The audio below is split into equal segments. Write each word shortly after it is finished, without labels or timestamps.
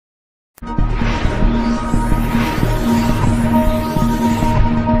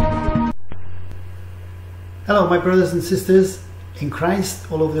Hello, my brothers and sisters in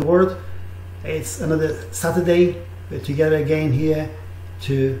Christ all over the world. It's another Saturday. We're together again here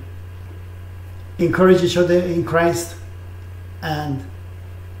to encourage each other in Christ and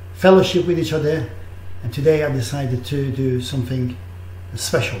fellowship with each other. And today I decided to do something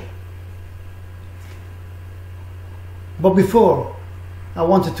special. But before, I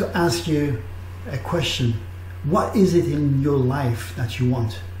wanted to ask you a question. What is it in your life that you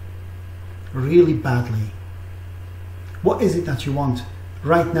want really badly? What is it that you want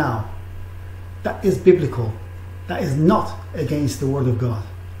right now that is biblical, that is not against the Word of God?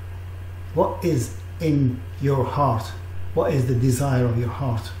 What is in your heart? What is the desire of your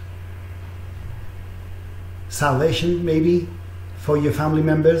heart? Salvation, maybe, for your family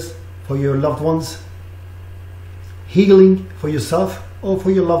members, for your loved ones. Healing for yourself or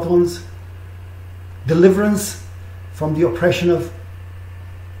for your loved ones. Deliverance from the oppression of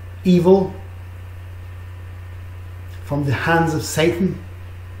evil, from the hands of Satan,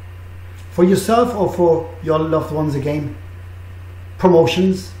 for yourself or for your loved ones again.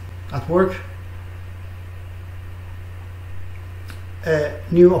 Promotions at work, a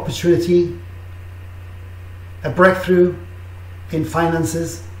new opportunity, a breakthrough in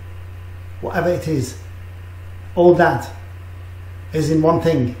finances, whatever it is. All that is in one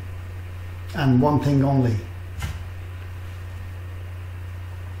thing and one thing only.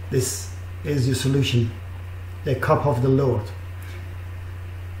 This is your solution. The cup of the Lord.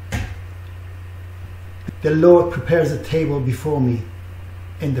 The Lord prepares a table before me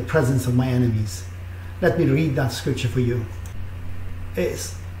in the presence of my enemies. Let me read that scripture for you.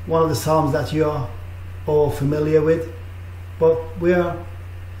 It's one of the Psalms that you are all familiar with, but we are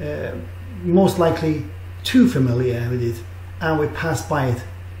most likely too familiar with it, and we pass by it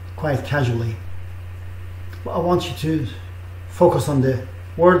quite casually. But I want you to focus on the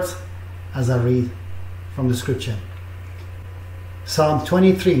words as I read from the scripture. Psalm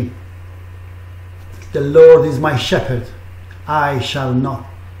 23. The Lord is my shepherd, I shall not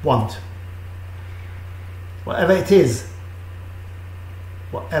want. Whatever it is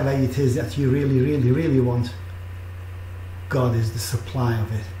that you really want, God is the supply of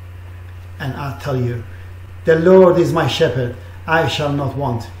it. And I tell you, the Lord is my shepherd, I shall not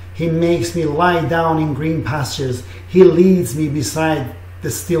want. He makes me lie down in green pastures. He leads me beside the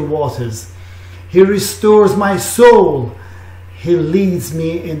still waters. He restores my soul. He leads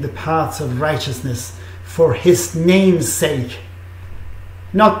me in the paths of righteousness for His name's sake.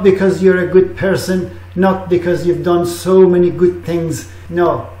 Not because you're a good person, not because you've done so many good things.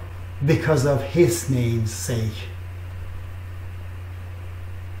 No, because of His name's sake.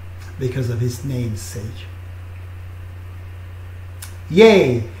 Because of His name's sake.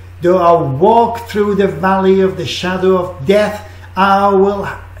 Yea, though I walk through the valley of the shadow of death, I will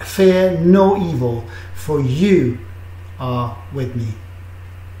fear no evil, for you are with me.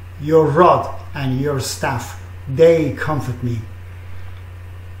 Your rod and your staff, they comfort me.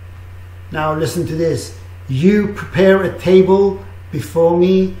 Now listen to this. You prepare a table before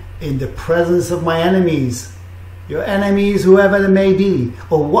me in the presence of my enemies. Your enemies, whoever they may be,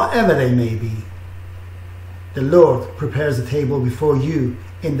 or whatever they may be. The Lord prepares a table before you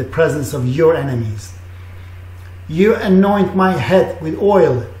in the presence of your enemies. You anoint my head with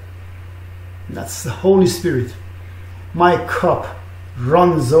oil. That's the Holy Spirit. My cup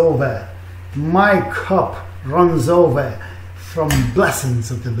runs over. My cup runs over from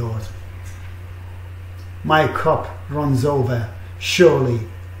blessings of the Lord. My cup runs over. Surely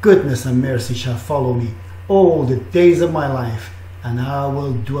goodness and mercy shall follow me all the days of my life, and I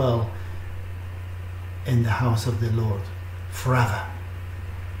will dwell in the house of the Lord forever.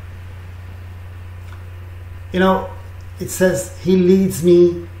 You know, it says He leads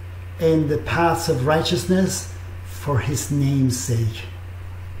me in the paths of righteousness for His name's sake.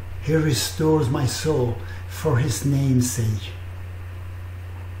 He restores my soul for His name's sake.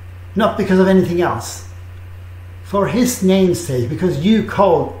 Not because of anything else. For His name's sake, because you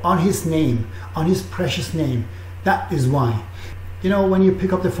called on His name, on His precious name. That is why. You know, when you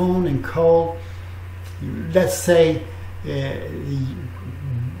pick up the phone and call, let's say the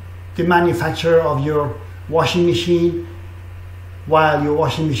manufacturer of your washing machine, while your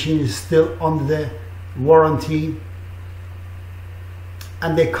washing machine is still under the warranty,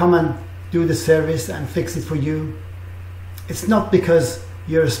 and they come and do the service and fix it for you. It's not because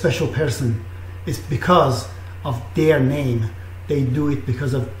you're a special person. It's because of their name. They do it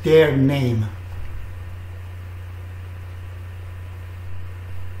because of their name.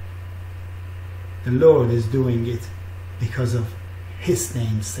 The Lord is doing it because of His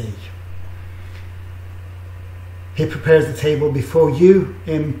name's sake. He prepares the table before you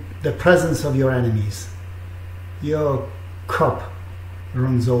in the presence of your enemies. your cup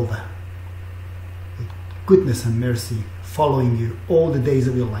runs over. Goodness and mercy following you all the days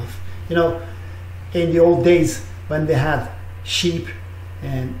of your life. You know, in the old days when they had sheep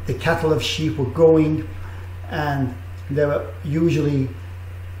and the cattle of sheep were going, and there were usually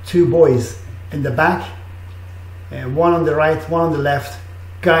two boys in the back, one on the right, one on the left,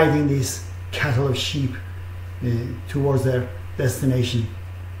 guiding these cattle of sheep towards their destination.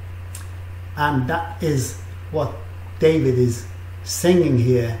 And that is what David is singing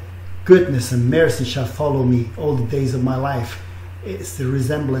here. Goodness and mercy shall follow me all the days of my life. It's the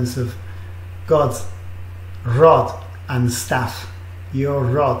resemblance of God's rod and staff. Your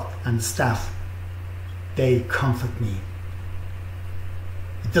rod and staff, they comfort me.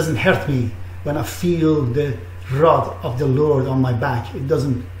 It doesn't hurt me when I feel the rod of the Lord on my back. It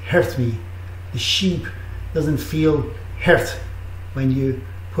doesn't hurt me. The sheep doesn't feel hurt when you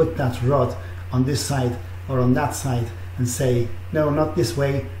put that rod on this side or on that side and say, no, not this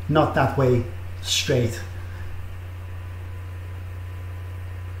way, not that way, straight.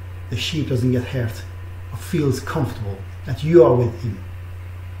 The sheep doesn't get hurt or feels comfortable that you are with him.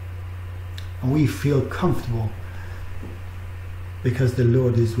 And we feel comfortable because the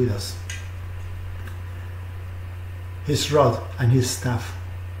Lord is with us. His rod and his staff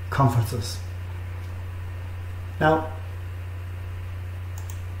comforts us. Now,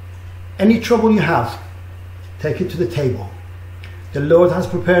 any trouble you have, take it to the table. The Lord has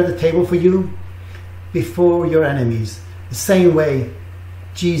prepared the table for you before your enemies. The same way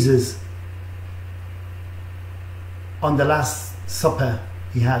Jesus, on the Last Supper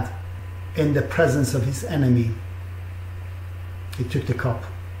he had, in the presence of his enemy, he took the cup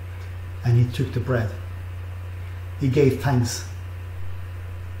and he took the bread. He gave thanks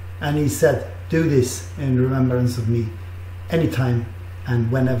and he said, do this in remembrance of me anytime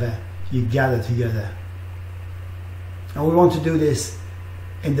and whenever you gather together. And we want to do this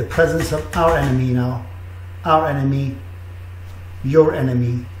in the presence of our enemy now. Our enemy, your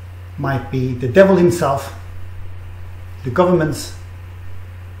enemy, might be the devil himself, the governments,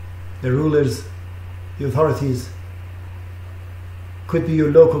 the rulers, the authorities, could be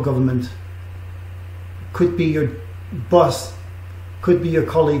your local government, could be your boss, could be your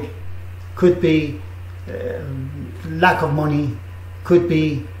colleague, could be lack of money, could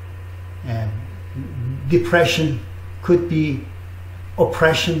be depression, could be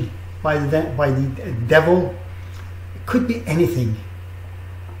oppression by the devil. It could be anything.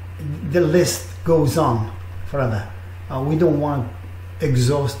 The list goes on forever. We don't want to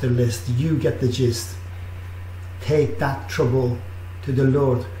exhaust the list. You get the gist. Take that trouble to the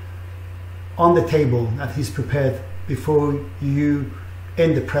Lord on the table that he's prepared before you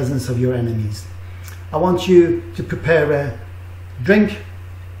in the presence of your enemies. I want you to prepare a drink.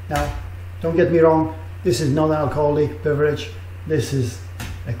 Now, don't get me wrong, this is not an alcoholic beverage. This is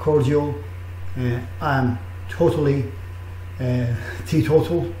a cordial. I'm totally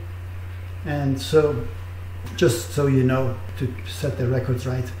teetotal, and so just so you know, to set the records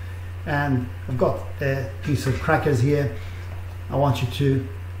right. And I've got a piece of crackers here. I want you to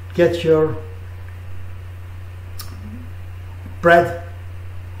get your bread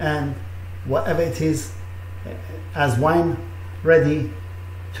and whatever it is as wine ready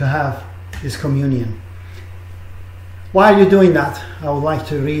to have this communion. While you're doing that, I would like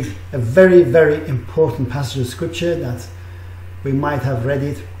to read a very, very important passage of scripture that we might have read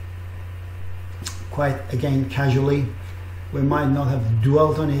it quite again casually. We might not have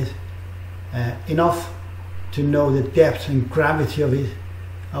dwelt on it enough to know the depth and gravity of it.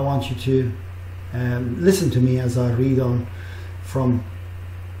 I want you to listen to me as I read on from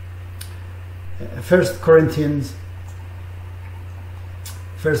 1 Corinthians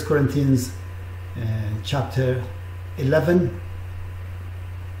chapter 11,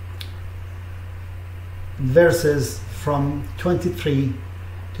 verses from 23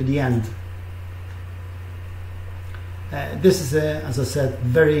 to the end. This is as I said,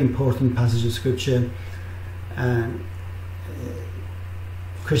 very important passage of scripture, and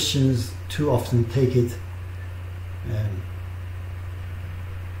Christians too often take it,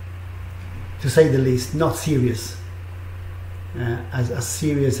 to say the least, not serious, as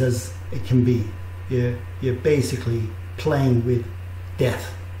serious as it can be. You're basically playing with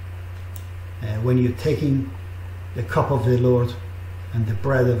death when you're taking the cup of the Lord and the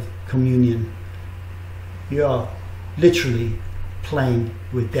bread of communion. You are literally playing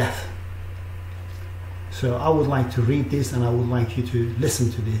with death. So I would like to read this, and I would like you to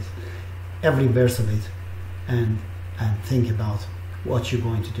listen to this, every verse of it, and think about what you're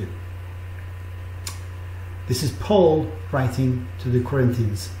going to do. This is Paul writing to the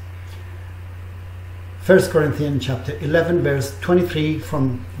Corinthians. 1 Corinthians chapter 11 verse 23,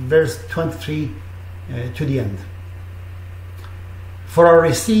 from verse 23 to the end. For I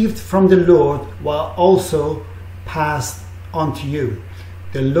received from the Lord what also passed on to you.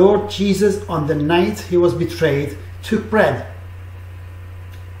 The Lord Jesus, on the night he was betrayed, took bread,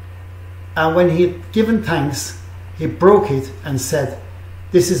 and when he had given thanks, he broke it and said,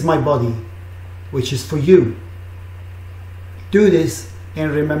 "This is my body, which is for you. Do this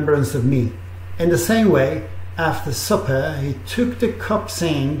in remembrance of me." In the same way, after supper, he took the cup,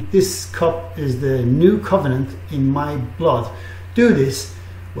 saying, "This cup is the new covenant in my blood. Do this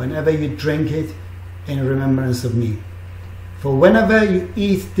whenever you drink it in remembrance of me. For whenever you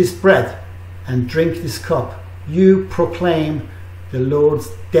eat this bread and drink this cup, you proclaim the Lord's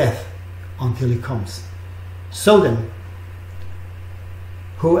death until he comes. So then,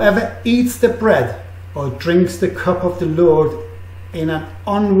 whoever eats the bread or drinks the cup of the Lord in an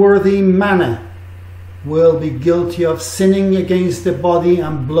unworthy manner will be guilty of sinning against the body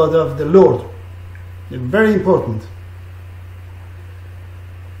and blood of the Lord." Very important.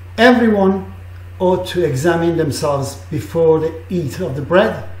 Everyone ought to examine themselves before they eat of the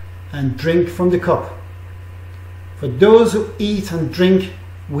bread and drink from the cup. For those who eat and drink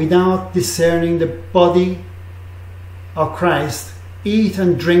without discerning the body of Christ eat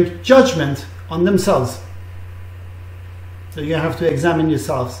and drink judgment on themselves. So you have to examine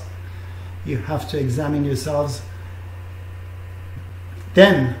yourselves. You have to examine yourselves.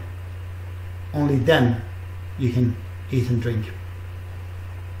 Then, only then, you can eat and drink.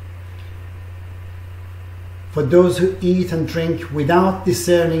 For those who eat and drink without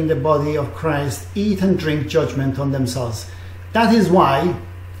discerning the body of Christ eat and drink judgment on themselves. That is why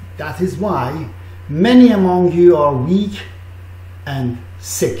many among you are weak and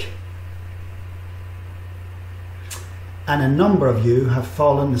sick, and a number of you have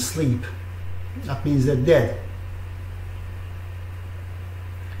fallen asleep. That means they're dead.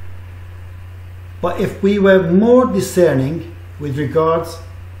 But if we were more discerning with regards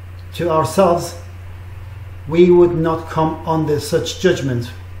to ourselves, we would not come under such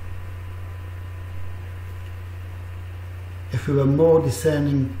judgment. If we were more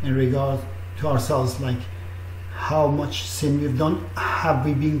discerning in regard to ourselves, like how much sin we've done, have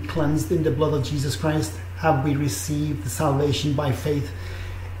we been cleansed in the blood of Jesus Christ? Have we received the salvation by faith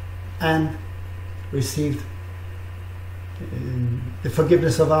and received the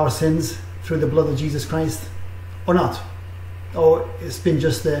forgiveness of our sins through the blood of Jesus Christ, or not? Or it's been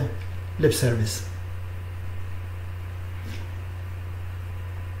just a lip service?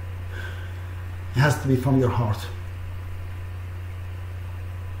 It has to be from your heart.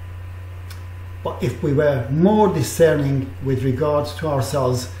 But if we were more discerning with regards to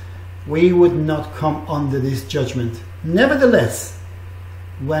ourselves, we would not come under this judgment. Nevertheless,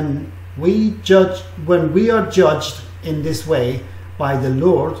 when we are judged in this way by the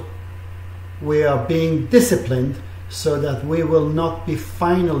Lord, we are being disciplined so that we will not be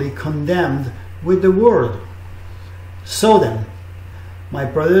finally condemned with the world. So then, my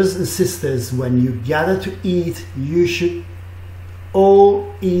brothers and sisters, when you gather to eat, you should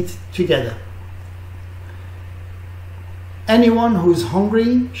all eat together. Anyone who is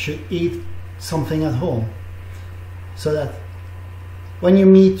hungry should eat something at home, so that when you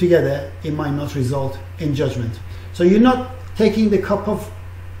meet together, it might not result in judgment. So you're not taking the cup of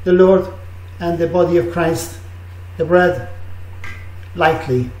the Lord and the body of Christ, the bread,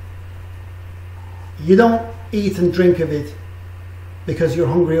 lightly. You don't eat and drink of it because you're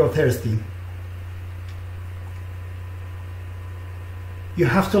hungry or thirsty. You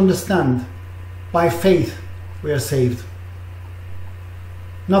have to understand, by faith we are saved,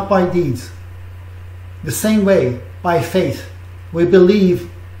 not by deeds. The same way, by faith, we believe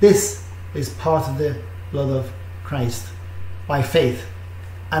this is part of the blood of Christ, by faith.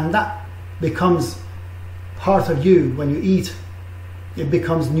 And that becomes part of you when you eat. It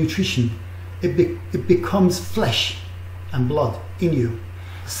becomes nutrition. It becomes flesh and blood in you.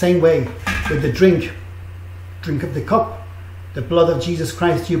 Same way with the drink of the cup, the blood of Jesus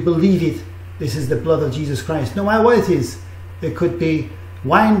Christ. You believe it. This is the blood of Jesus Christ. No matter what it is. It could be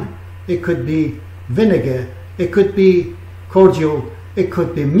wine, it could be vinegar, it could be cordial, it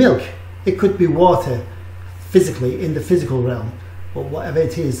could be milk, it could be water, physically, in the physical realm, or whatever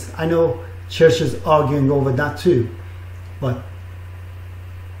it is. I know churches arguing over that too, but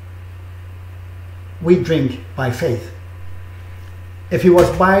we drink by faith. If it was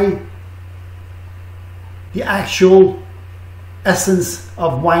by the actual essence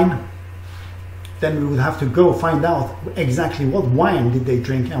of wine, then we would have to go find out exactly what wine did they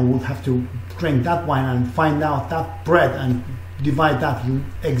drink, and we would have to drink that wine and find out that bread and divide that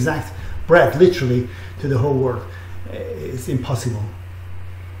exact bread literally to the whole world. It's impossible.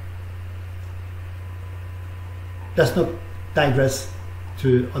 Let's not digress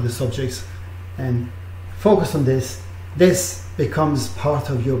to other subjects and focus on this. This becomes part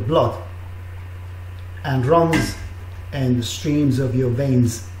of your blood and runs in the streams of your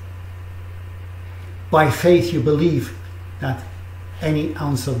veins. By faith you believe that any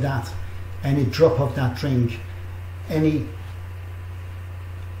ounce of that, any drop of that drink, any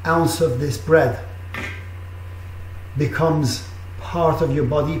ounce of this bread becomes part of your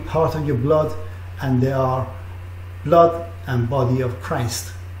body, part of your blood, and they are blood and body of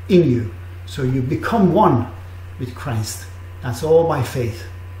Christ in you. So you become one with Christ. That's all by faith.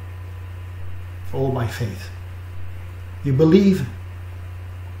 All by faith. You believe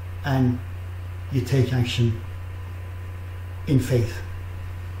and you take action in faith.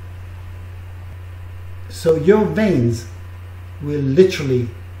 So your veins will literally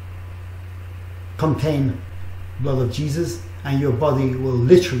contain blood of Jesus, and your body will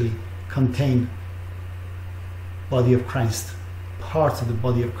literally contain body of Christ, parts of the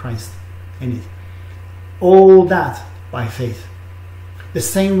body of Christ in it. All that by faith. The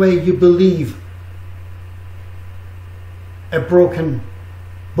same way you believe a broken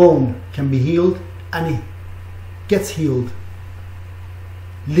bone can be healed, and it gets healed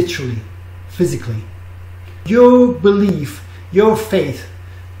literally, physically. Your belief, your faith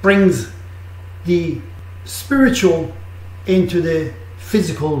brings the spiritual into the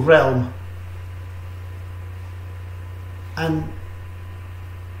physical realm, and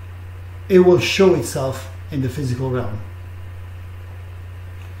it will show itself in the physical realm.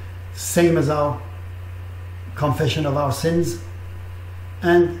 Same as our confession of our sins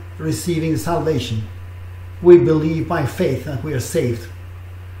and receiving salvation. We believe by faith that we are saved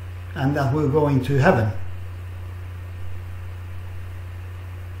and that we're going to heaven.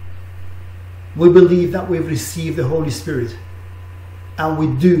 We believe that we've received the Holy Spirit, and we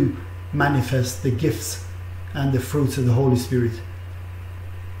do manifest the gifts and the fruits of the Holy Spirit.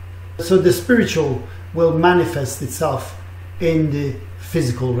 So the spiritual will manifest itself in the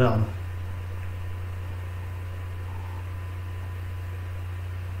physical realm.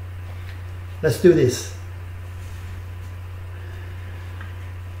 Let's do this.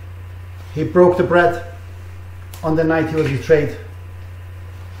 He broke the bread on the night he was betrayed,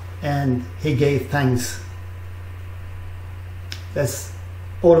 and he gave thanks. Let's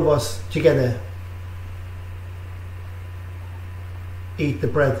all of us together eat the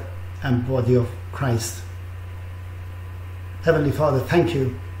bread and body of Christ. Heavenly Father, thank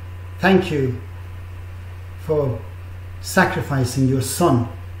you. Thank you for sacrificing your Son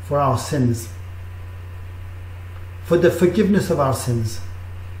for our sins, for the forgiveness of our sins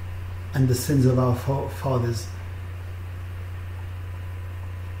and the sins of our fathers.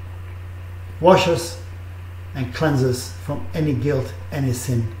 Wash us and cleanse us from any guilt, any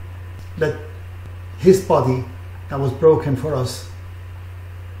sin. Let his body that was broken for us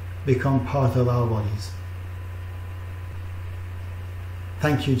become part of our bodies.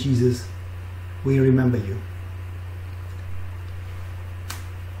 Thank you, Jesus. We remember you.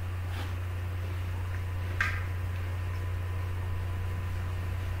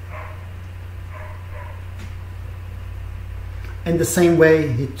 In the same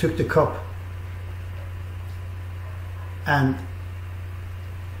way, he took the cup and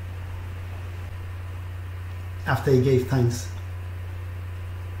after he gave thanks,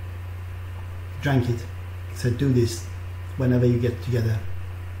 drank it. He said, do this whenever you get together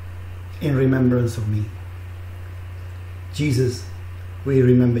in remembrance of me. Jesus, we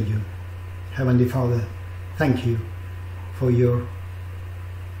remember you. Heavenly Father, thank you for your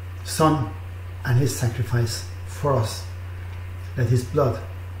Son and his sacrifice for us. Let his blood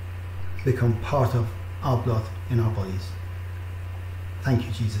become part of our blood in our bodies. Thank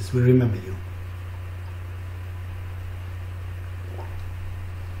you, Jesus. We remember you.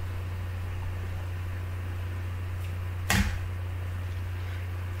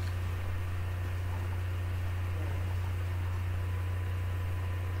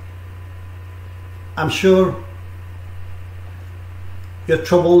 I'm sure your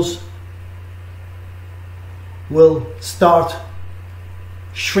troubles will start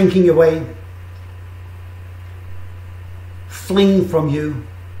shrinking away, fleeing from you.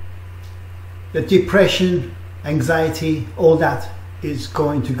 The depression, anxiety, all that is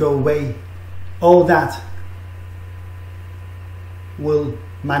going to go away. All that will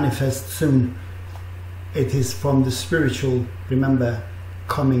manifest soon. It is from the spiritual, remember,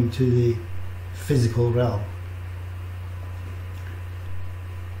 coming to the physical realm.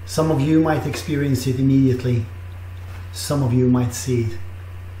 Some of you might experience it immediately. Some of you might see it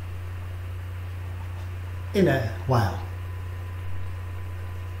in a while.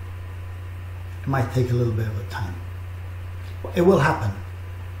 It might take a little bit of a time. It will happen.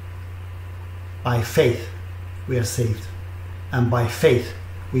 By faith we are saved, and by faith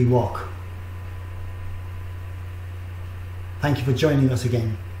we walk. Thank you for joining us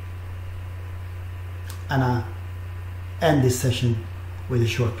again. And I end this session with a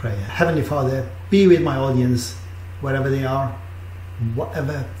short prayer. Heavenly Father, be with my audience wherever they are,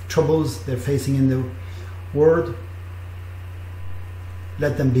 whatever troubles they're facing in the world.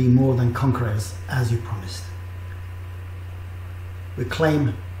 Let them be more than conquerors, as you promised. We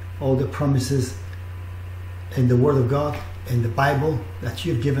claim all the promises in the Word of God, in the Bible that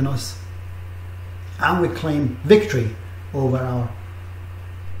you've given us, and we claim victory over our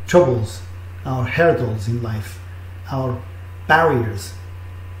troubles, our hurdles in life, our barriers,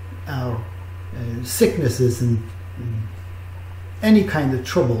 our sicknesses, and any kind of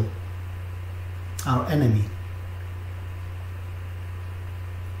trouble, our enemy.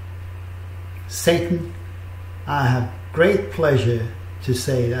 Satan, I have great pleasure to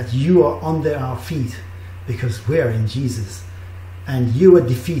say that you are under our feet because we are in Jesus, and you were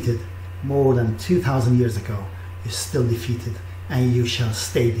defeated more than 2,000 years ago. You're still defeated, and you shall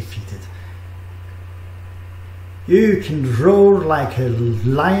stay defeated. You can roar like a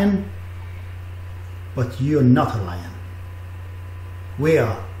lion, but you're not a lion. We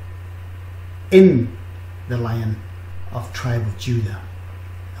are in the Lion of tribe of Judah,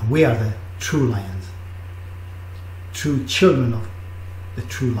 and we are the true lions, true children of the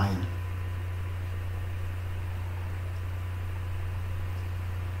true lion.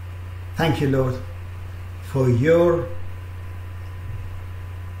 Thank you, Lord, for your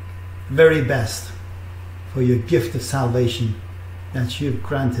very best, for your gift of salvation that you've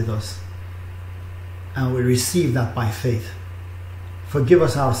granted us, and we receive that by faith. Forgive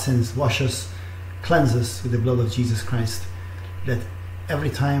us our sins, wash us, cleanse us with the blood of Jesus Christ. Let every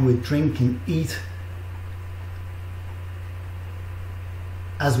time we drink and eat,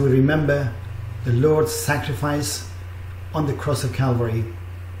 as we remember the Lord's sacrifice on the cross of Calvary,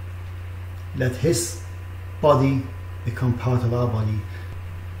 let his body become part of our body,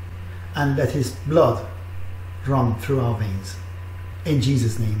 and let his blood run through our veins. In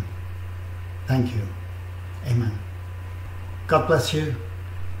Jesus' name, thank you. Amen. God bless you,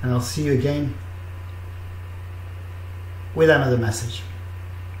 and I'll see you again with another message.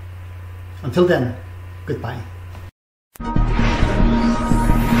 Until then, goodbye.